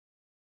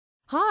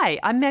Hi,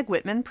 I'm Meg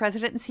Whitman,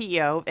 President and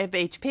CEO of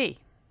HP.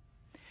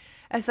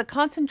 As the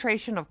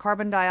concentration of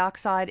carbon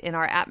dioxide in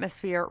our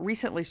atmosphere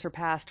recently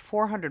surpassed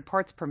 400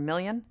 parts per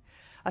million,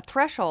 a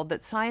threshold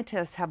that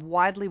scientists have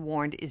widely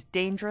warned is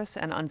dangerous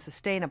and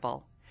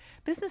unsustainable,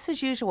 business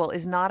as usual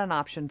is not an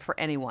option for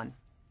anyone.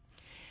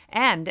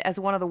 And as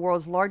one of the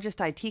world's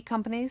largest IT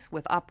companies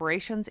with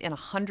operations in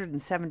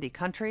 170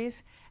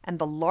 countries and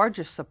the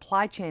largest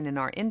supply chain in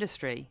our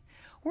industry,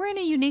 we're in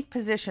a unique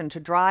position to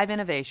drive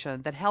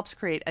innovation that helps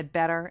create a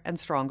better and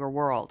stronger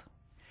world.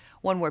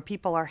 One where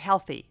people are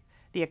healthy,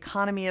 the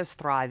economy is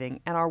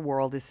thriving, and our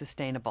world is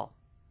sustainable.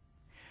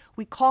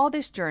 We call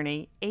this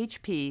journey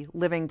HP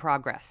Living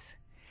Progress,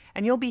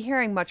 and you'll be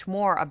hearing much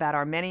more about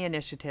our many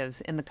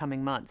initiatives in the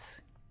coming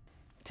months.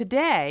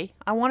 Today,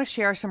 I want to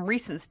share some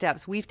recent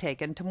steps we've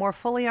taken to more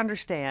fully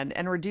understand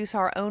and reduce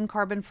our own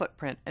carbon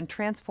footprint and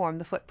transform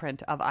the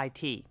footprint of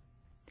IT.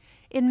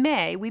 In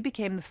May, we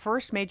became the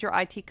first major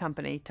IT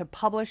company to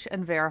publish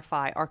and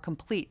verify our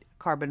complete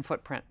carbon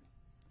footprint.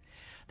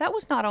 That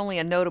was not only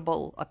a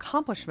notable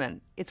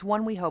accomplishment, it's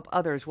one we hope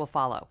others will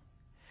follow.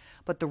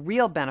 But the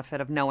real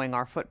benefit of knowing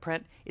our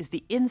footprint is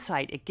the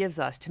insight it gives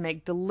us to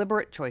make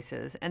deliberate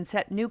choices and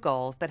set new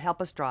goals that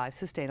help us drive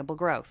sustainable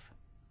growth.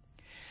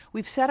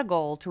 We've set a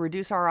goal to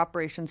reduce our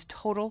operations'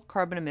 total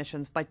carbon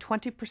emissions by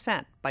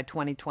 20% by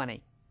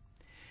 2020.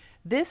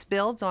 This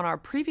builds on our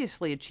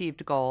previously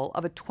achieved goal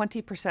of a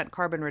 20%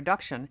 carbon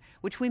reduction,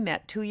 which we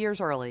met 2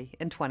 years early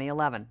in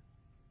 2011.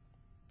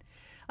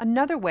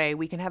 Another way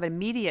we can have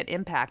immediate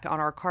impact on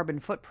our carbon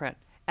footprint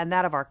and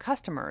that of our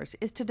customers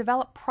is to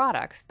develop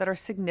products that are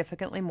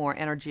significantly more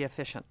energy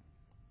efficient.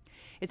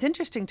 It's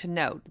interesting to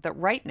note that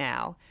right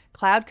now,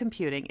 cloud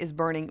computing is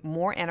burning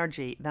more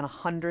energy than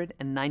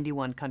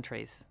 191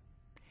 countries.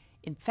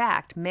 In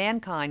fact,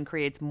 mankind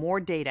creates more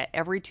data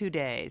every 2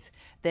 days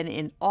than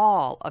in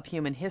all of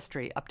human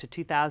history up to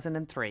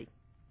 2003.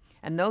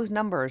 And those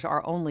numbers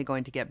are only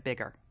going to get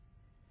bigger.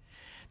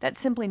 That's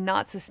simply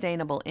not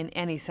sustainable in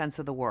any sense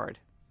of the word.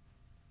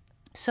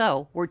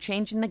 So, we're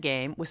changing the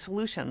game with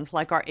solutions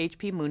like our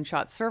HP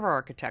Moonshot server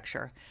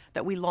architecture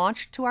that we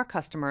launched to our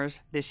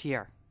customers this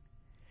year.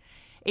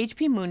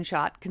 HP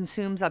Moonshot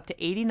consumes up to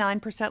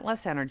 89%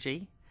 less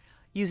energy,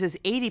 uses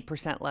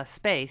 80% less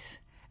space,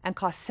 and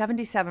costs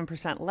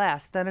 77%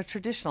 less than a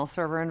traditional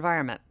server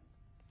environment.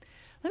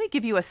 Let me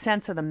give you a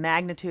sense of the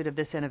magnitude of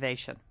this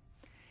innovation.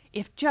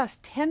 If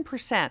just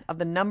 10% of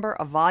the number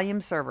of volume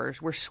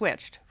servers were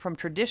switched from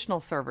traditional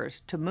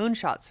servers to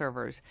Moonshot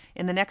servers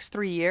in the next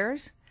 3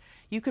 years,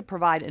 you could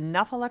provide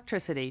enough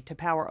electricity to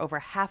power over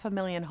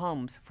 500,000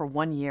 homes for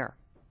 1 year.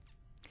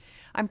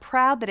 I'm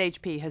proud that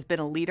HP has been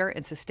a leader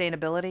in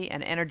sustainability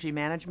and energy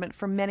management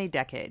for many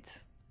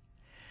decades.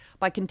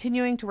 By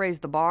continuing to raise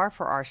the bar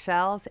for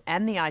ourselves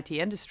and the IT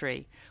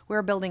industry,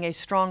 we're building a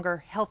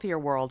stronger, healthier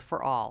world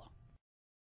for all.